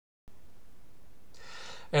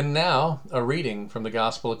And now, a reading from the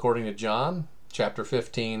Gospel according to John, chapter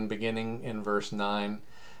 15, beginning in verse 9,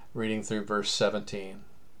 reading through verse 17.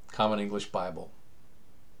 Common English Bible.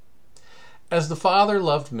 As the Father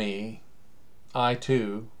loved me, I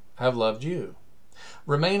too have loved you.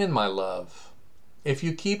 Remain in my love. If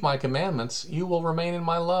you keep my commandments, you will remain in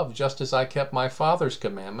my love, just as I kept my Father's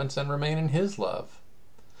commandments and remain in his love.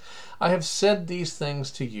 I have said these things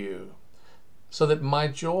to you, so that my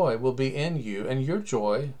joy will be in you and your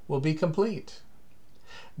joy will be complete.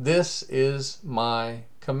 This is my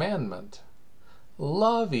commandment.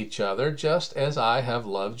 Love each other just as I have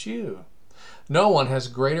loved you. No one has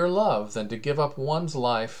greater love than to give up one's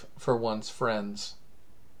life for one's friends.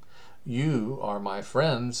 You are my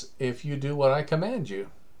friends if you do what I command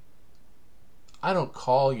you. I don't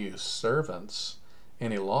call you servants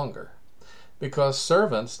any longer, because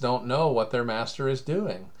servants don't know what their master is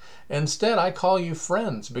doing. Instead, I call you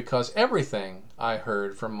friends, because everything I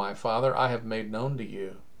heard from my Father I have made known to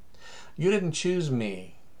you. You didn't choose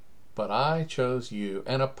me, but I chose you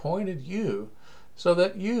and appointed you so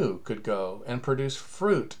that you could go and produce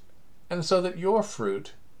fruit, and so that your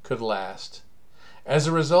fruit could last. As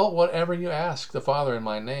a result, whatever you ask the Father in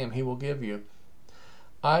my name, he will give you.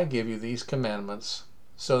 I give you these commandments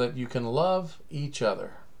so that you can love each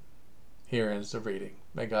other. Here ends the reading.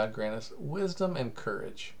 May God grant us wisdom and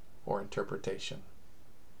courage for interpretation.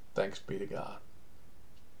 Thanks be to God.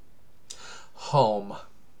 Home.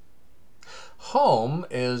 Home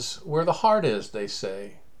is where the heart is, they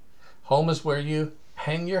say. Home is where you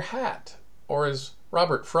hang your hat. Or as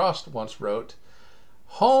Robert Frost once wrote,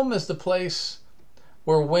 home is the place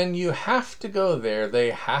where when you have to go there,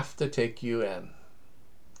 they have to take you in.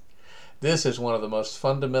 This is one of the most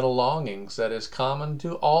fundamental longings that is common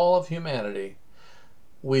to all of humanity.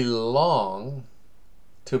 We long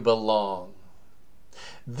to belong.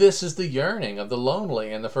 This is the yearning of the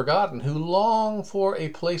lonely and the forgotten who long for a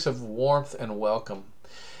place of warmth and welcome.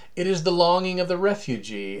 It is the longing of the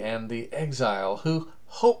refugee and the exile who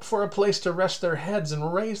hope for a place to rest their heads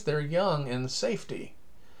and raise their young in safety.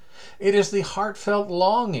 It is the heartfelt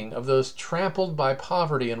longing of those trampled by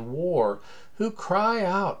poverty and war who cry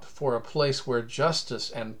out for a place where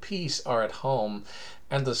justice and peace are at home,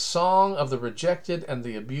 and the song of the rejected and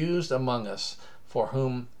the abused among us, for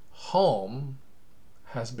whom home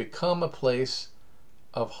has become a place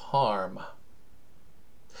of harm.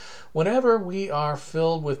 Whenever we are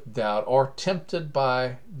filled with doubt or tempted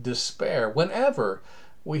by despair, whenever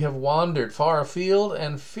we have wandered far afield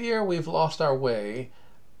and fear we've lost our way,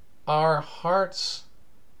 our hearts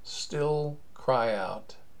still cry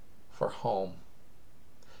out for home.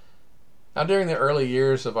 Now, during the early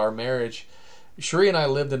years of our marriage, Cherie and I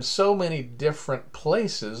lived in so many different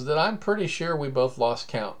places that I'm pretty sure we both lost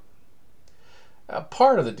count.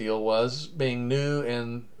 Part of the deal was being new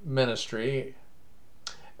in ministry,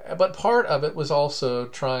 but part of it was also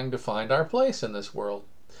trying to find our place in this world.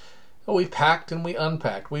 We packed and we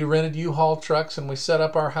unpacked. We rented U-Haul trucks and we set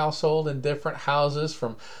up our household in different houses,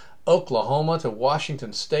 from Oklahoma to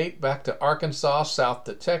Washington State, back to Arkansas, south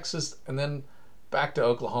to Texas, and then back to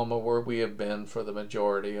Oklahoma, where we have been for the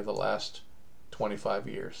majority of the last 25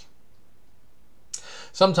 years.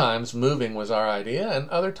 Sometimes moving was our idea, and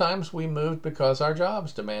other times we moved because our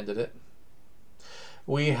jobs demanded it.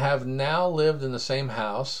 We have now lived in the same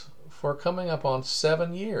house for coming up on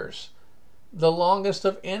 7 years, the longest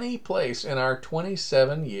of any place in our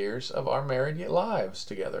 27 years of our married lives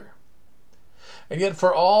together. And yet,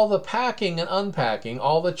 for all the packing and unpacking,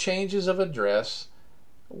 all the changes of address,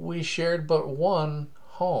 we shared but one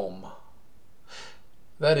home.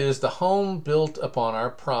 That is, the home built upon our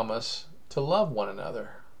promise to love one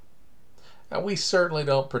another. Now, we certainly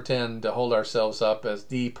don't pretend to hold ourselves up as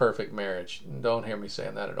the perfect marriage. Don't hear me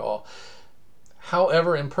saying that at all.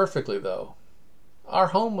 However imperfectly, though, our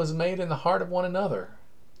home was made in the heart of one another.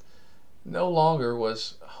 No longer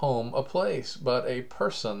was home a place, but a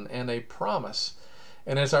person and a promise.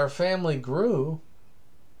 And as our family grew,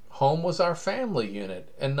 home was our family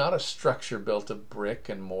unit and not a structure built of brick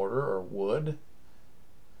and mortar or wood.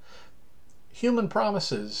 Human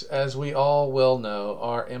promises, as we all well know,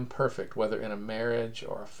 are imperfect, whether in a marriage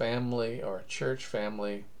or a family or a church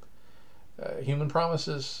family. Human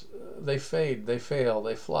promises, they fade, they fail,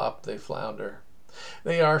 they flop, they flounder.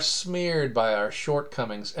 They are smeared by our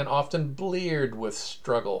shortcomings and often bleared with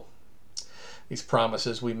struggle. These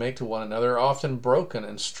promises we make to one another are often broken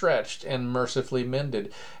and stretched and mercifully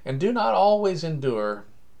mended, and do not always endure.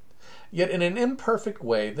 Yet in an imperfect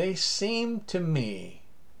way, they seem to me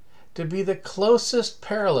to be the closest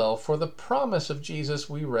parallel for the promise of Jesus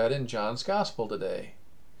we read in John's Gospel today.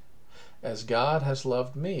 As God has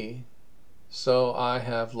loved me, so I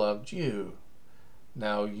have loved you.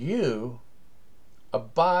 Now you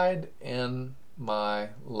abide in my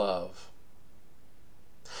love.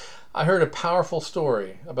 I heard a powerful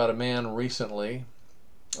story about a man recently.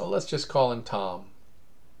 Well, let's just call him Tom.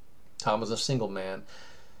 Tom was a single man.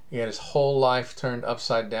 He had his whole life turned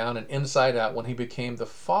upside down and inside out when he became the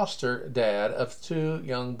foster dad of two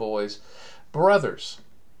young boys, brothers,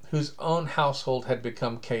 whose own household had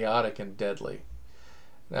become chaotic and deadly.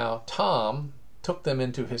 Now, Tom took them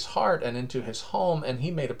into his heart and into his home, and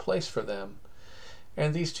he made a place for them.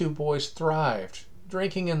 And these two boys thrived,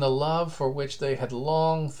 drinking in the love for which they had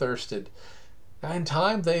long thirsted. In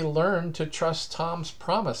time, they learned to trust Tom's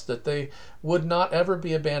promise that they would not ever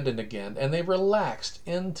be abandoned again, and they relaxed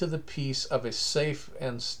into the peace of a safe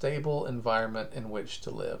and stable environment in which to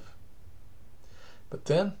live. But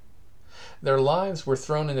then, their lives were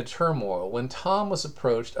thrown into turmoil when Tom was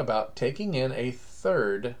approached about taking in a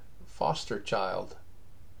third foster child.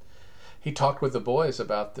 He talked with the boys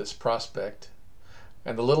about this prospect,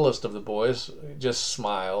 and the littlest of the boys just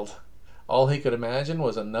smiled. All he could imagine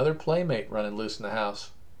was another playmate running loose in the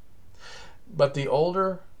house. But the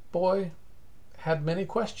older boy had many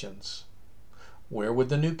questions. Where would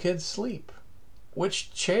the new kid sleep?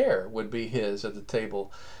 Which chair would be his at the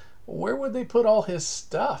table? Where would they put all his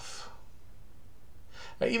stuff?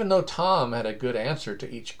 Even though Tom had a good answer to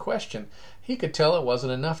each question, he could tell it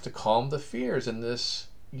wasn't enough to calm the fears in this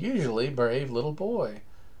usually brave little boy.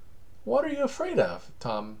 "What are you afraid of?"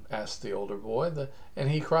 Tom asked the older boy, and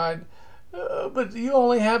he cried, "But you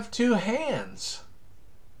only have 2 hands."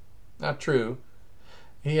 Not true.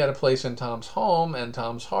 He had a place in Tom's home and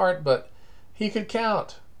Tom's heart, but he could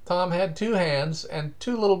count. Tom had 2 hands and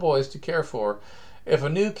 2 little boys to care for. If a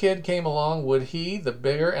new kid came along, would he, the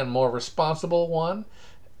bigger and more responsible one,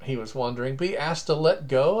 he was wondering, be asked to let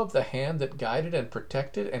go of the hand that guided and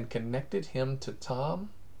protected and connected him to Tom?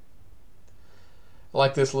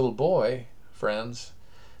 Like this little boy, friends,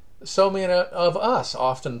 so many of us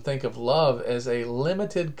often think of love as a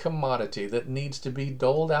limited commodity that needs to be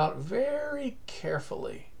doled out very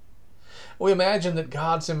carefully. We imagine that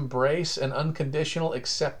God's embrace and unconditional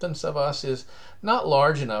acceptance of us is not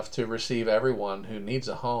large enough to receive everyone who needs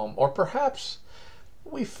a home, or perhaps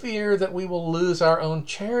we fear that we will lose our own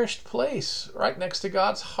cherished place right next to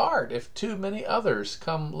God's heart if too many others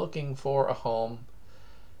come looking for a home.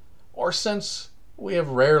 Or since we have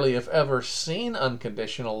rarely, if ever, seen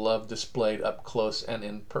unconditional love displayed up close and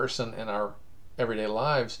in person in our everyday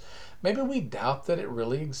lives, maybe we doubt that it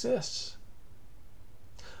really exists.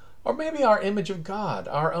 Or maybe our image of God,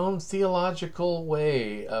 our own theological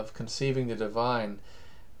way of conceiving the divine,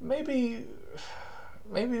 maybe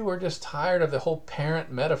we're just tired of the whole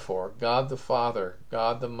parent metaphor. God the Father,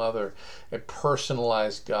 God the Mother, a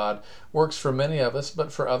personalized God works for many of us,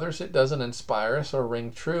 but for others it doesn't inspire us or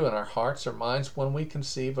ring true in our hearts or minds when we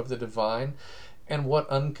conceive of the divine and what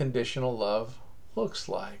unconditional love looks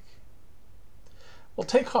like. Well,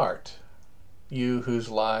 take heart, you whose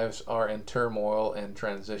lives are in turmoil and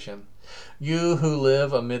transition. You who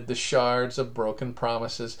live amid the shards of broken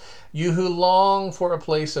promises. You who long for a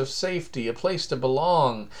place of safety, a place to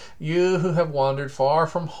belong. You who have wandered far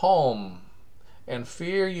from home and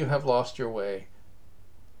fear you have lost your way.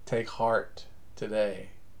 Take heart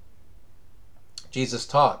today. Jesus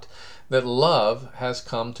taught that love has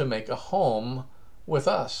come to make a home with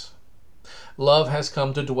us. Love has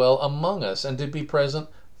come to dwell among us and to be present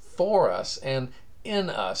for us and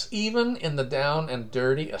in us, even in the down and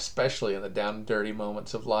dirty, especially in the down and dirty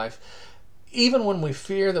moments of life, even when we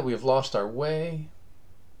fear that we have lost our way.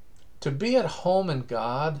 To be at home in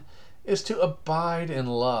God is to abide in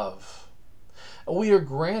love. We are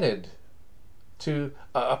granted to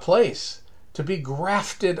a place to be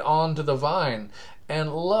grafted onto the vine,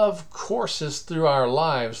 and love courses through our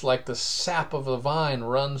lives like the sap of the vine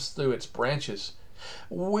runs through its branches.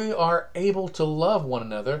 We are able to love one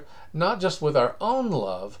another, not just with our own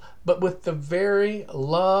love, but with the very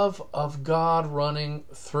love of God running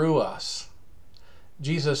through us.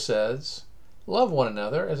 Jesus says, "Love one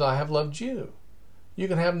another as I have loved you." You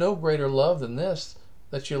can have no greater love than this,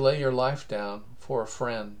 that you lay your life down for a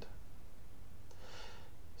friend.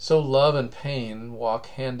 So love and pain walk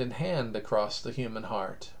hand in hand across the human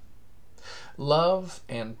heart. Love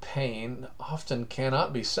and pain often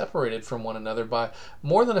cannot be separated from one another by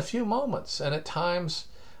more than a few moments, and at times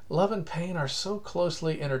love and pain are so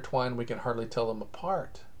closely intertwined we can hardly tell them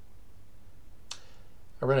apart.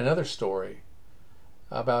 I read another story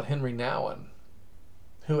about Henry Nouwen,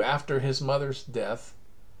 who after his mother's death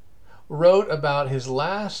wrote about his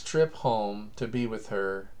last trip home to be with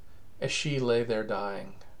her as she lay there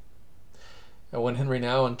dying. And when Henry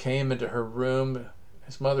Nouwen came into her room,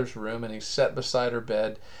 his mother's room, and he sat beside her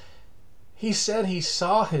bed, he said he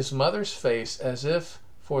saw his mother's face as if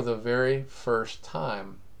for the very first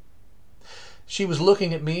time. She was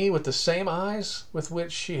looking at me with the same eyes with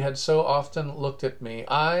which she had so often looked at me,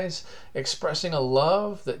 eyes expressing a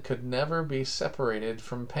love that could never be separated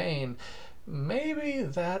from pain. Maybe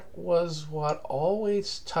that was what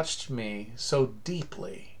always touched me so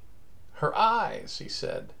deeply. Her eyes, he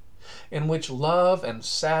said, in which love and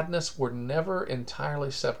sadness were never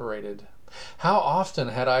entirely separated. How often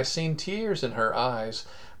had I seen tears in her eyes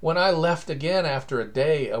when I left again after a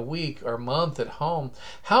day, a week, or month at home?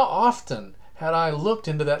 How often had I looked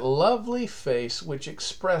into that lovely face which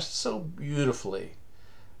expressed so beautifully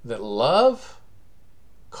that love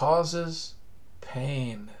causes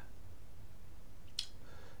pain.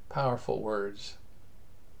 Powerful words.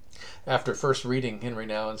 After first reading Henry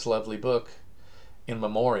Nouwen's lovely book, In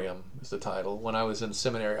Memoriam is the title, when I was in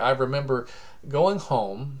seminary, I remember going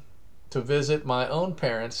home to visit my own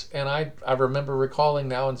parents, and I remember recalling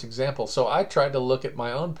Nouwen's example. So I tried to look at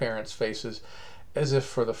my own parents' faces as if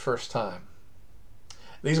for the first time.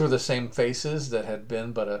 These were the same faces that had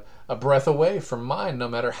been but a breath away from mine, no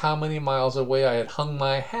matter how many miles away I had hung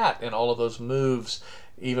my hat in all of those moves,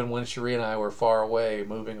 even when Cherie and I were far away,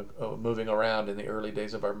 moving around in the early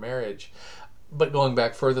days of our marriage. But going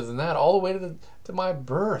back further than that, all the way to my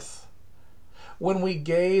birth. When we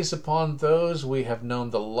gaze upon those we have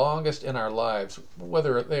known the longest in our lives,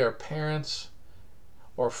 whether they are parents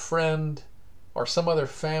or friend or some other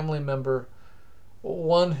family member,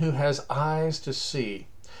 one who has eyes to see,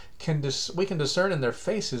 we can discern in their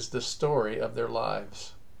faces the story of their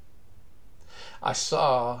lives. I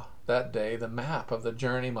saw that day the map of the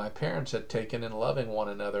journey my parents had taken in loving one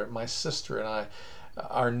another, my sister and I,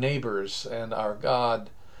 our neighbors and our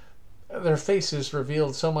God. Their faces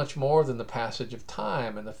revealed so much more than the passage of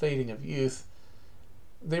time and the fading of youth.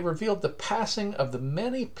 They revealed the passing of the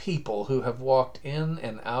many people who have walked in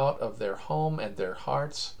and out of their home and their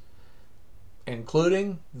hearts,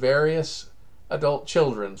 including various adult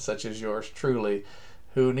children such as yours truly,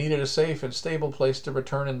 who needed a safe and stable place to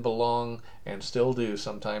return and belong, and still do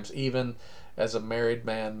sometimes, even as a married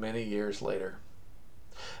man many years later.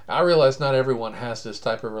 I realize not everyone has this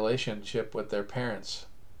type of relationship with their parents.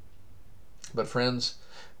 But friends,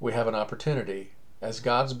 we have an opportunity as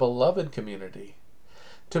God's beloved community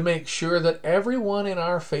to make sure that everyone in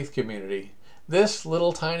our faith community, this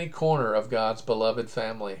little tiny corner of God's beloved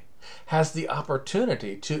family, has the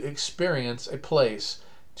opportunity to experience a place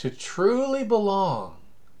to truly belong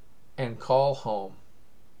and call home.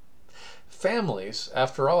 Families,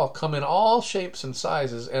 after all, come in all shapes and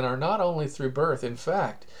sizes and are not only through birth. In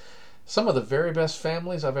fact, some of the very best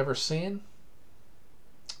families I've ever seen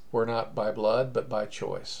were not by blood, but by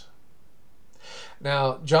choice.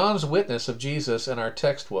 Now, John's witness of Jesus in our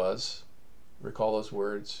text was, recall those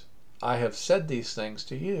words, I have said these things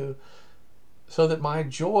to you so that my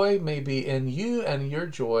joy may be in you and your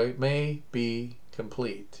joy may be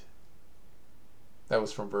complete. That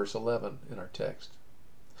was from verse 11 in our text.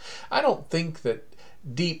 I don't think that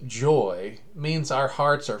deep joy means our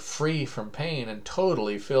hearts are free from pain and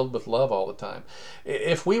totally filled with love all the time.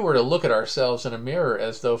 If we were to look at ourselves in a mirror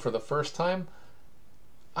as though for the first time,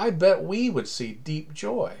 I bet we would see deep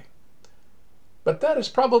joy. But that is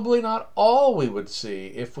probably not all we would see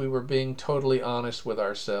if we were being totally honest with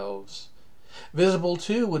ourselves. Visible,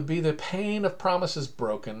 too, would be the pain of promises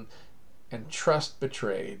broken and trust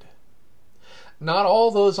betrayed. Not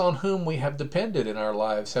all those on whom we have depended in our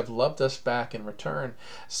lives have loved us back in return.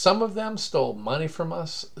 Some of them stole money from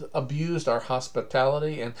us, abused our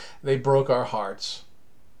hospitality, and they broke our hearts.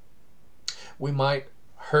 We might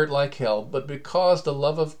hurt like hell, but because the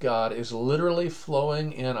love of God is literally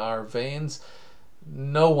flowing in our veins,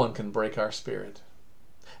 no one can break our spirit.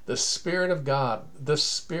 The Spirit of God, the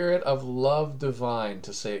Spirit of love divine,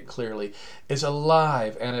 to say it clearly, is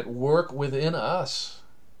alive and at work within us.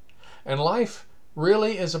 And life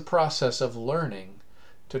really is a process of learning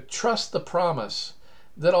to trust the promise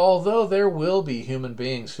that although there will be human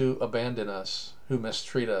beings who abandon us, who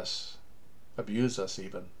mistreat us, abuse us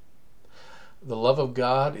even, the love of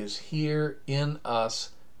God is here in us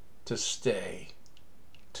to stay,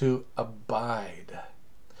 to abide.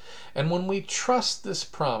 And when we trust this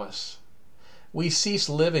promise, we cease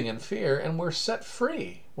living in fear and we're set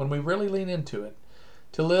free when we really lean into it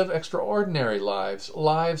to live extraordinary lives,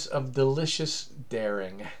 lives of delicious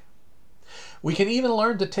daring. We can even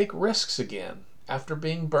learn to take risks again after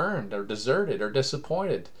being burned or deserted or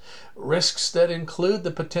disappointed. Risks that include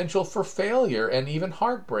the potential for failure and even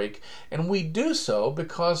heartbreak. And we do so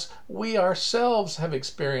because we ourselves have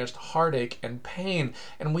experienced heartache and pain.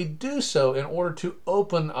 And we do so in order to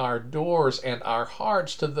open our doors and our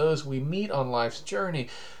hearts to those we meet on life's journey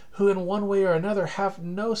who in one way or another have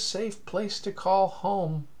no safe place to call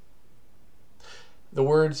home. The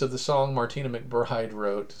words of the song Martina McBride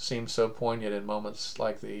wrote seem so poignant in moments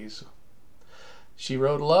like these. She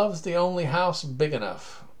wrote, "Love's the only house big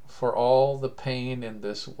enough for all the pain in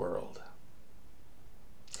this world."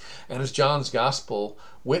 And as John's Gospel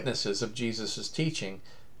witnesses of Jesus' teaching,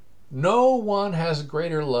 no one has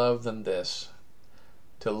greater love than this,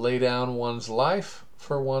 to lay down one's life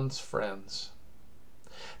for one's friends.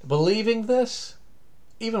 Believing this,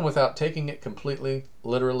 even without taking it completely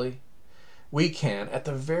literally, we can, at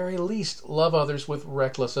the very least, love others with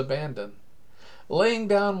reckless abandon. Laying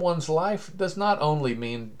down one's life does not only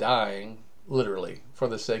mean dying, literally, for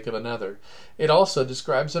the sake of another. It also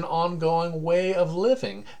describes an ongoing way of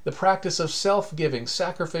living, the practice of self-giving,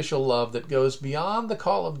 sacrificial love that goes beyond the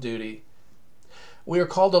call of duty. We are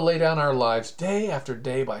called to lay down our lives day after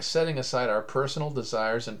day by setting aside our personal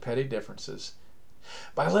desires and petty differences,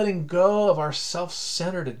 by letting go of our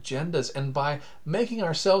self-centered agendas, and by making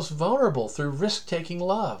ourselves vulnerable through risk-taking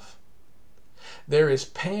love. There is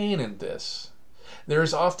pain in this. There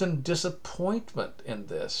is often disappointment in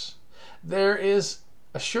this. There is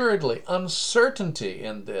assuredly uncertainty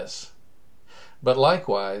in this. But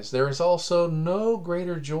likewise, there is also no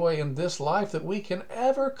greater joy in this life that we can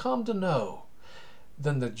ever come to know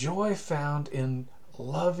than the joy found in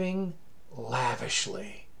loving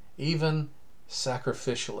lavishly, even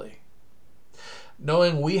sacrificially.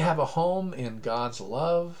 Knowing we have a home in God's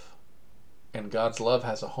love, and God's love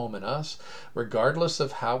has a home in us, regardless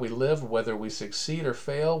of how we live, whether we succeed or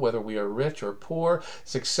fail, whether we are rich or poor,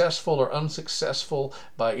 successful or unsuccessful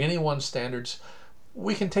by anyone's standards,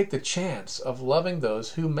 we can take the chance of loving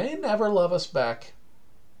those who may never love us back.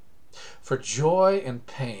 For joy and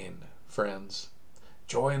pain, friends,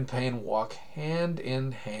 joy and pain walk hand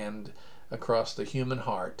in hand across the human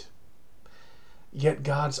heart. Yet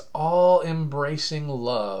God's all-embracing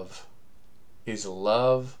love is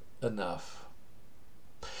love enough.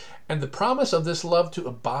 And the promise of this love to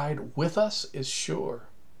abide with us is sure.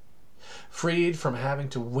 Freed from having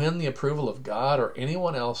to win the approval of God or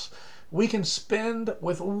anyone else, we can spend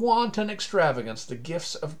with wanton extravagance the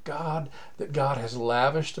gifts of God that God has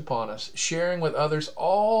lavished upon us, sharing with others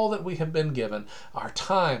all that we have been given: our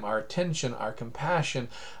time, our attention, our compassion,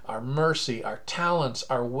 our mercy, our talents,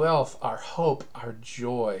 our wealth, our hope, our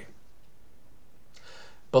joy.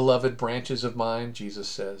 "Beloved branches of mine," Jesus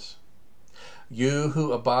says, "you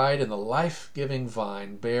who abide in the life-giving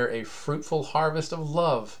vine bear a fruitful harvest of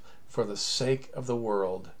love for the sake of the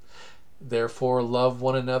world. Therefore, love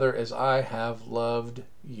one another as I have loved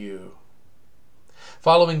you."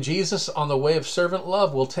 Following Jesus on the way of servant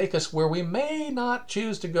love will take us where we may not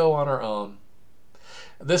choose to go on our own.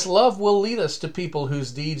 This love will lead us to people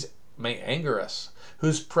whose deeds may anger us,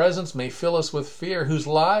 whose presence may fill us with fear, whose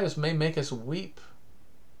lives may make us weep.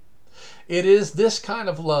 It is this kind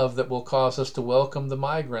of love that will cause us to welcome the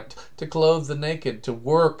migrant, to clothe the naked, to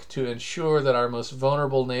work to ensure that our most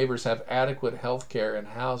vulnerable neighbors have adequate health care and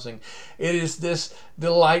housing. It is this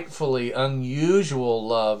delightfully unusual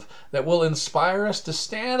love that will inspire us to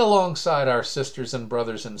stand alongside our sisters and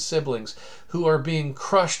brothers and siblings who are being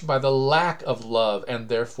crushed by the lack of love and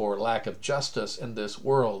therefore lack of justice in this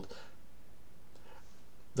world.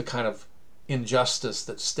 The kind of injustice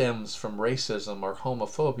that stems from racism or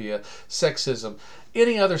homophobia, sexism,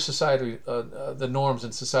 any other society, the norms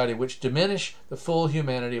in society which diminish the full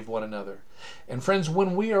humanity of one another. And friends,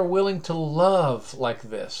 when we are willing to love like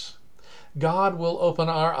this, God will open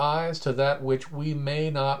our eyes to that which we may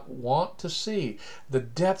not want to see, the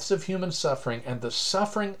depths of human suffering and the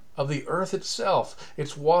suffering of the earth itself,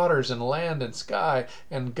 its waters and land and sky,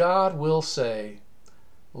 and God will say,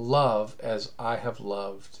 "Love as I have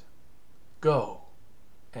loved. Go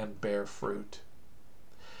and bear fruit."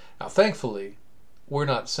 Now, thankfully, we're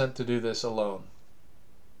not sent to do this alone.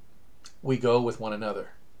 We go with one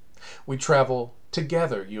another. We travel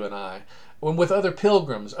together, you and I, and with other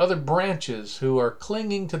pilgrims, other branches who are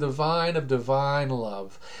clinging to the vine of divine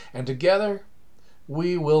love. And together,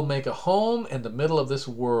 we will make a home in the middle of this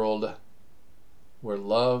world where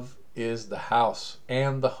love is the house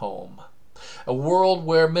and the home. A world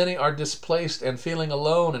where many are displaced and feeling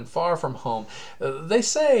alone and far from home. They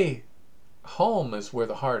say home is where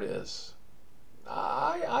the heart is.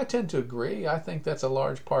 I tend to agree. I think that's a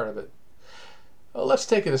large part of it. Let's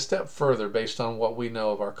take it a step further based on what we know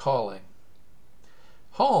of our calling.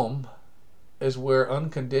 Home is where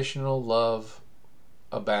unconditional love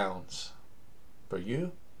abounds. For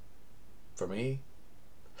you, for me,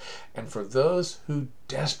 and for those who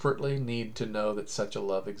desperately need to know that such a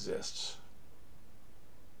love exists.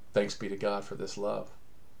 Thanks be to God for this love.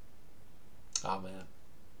 Amen.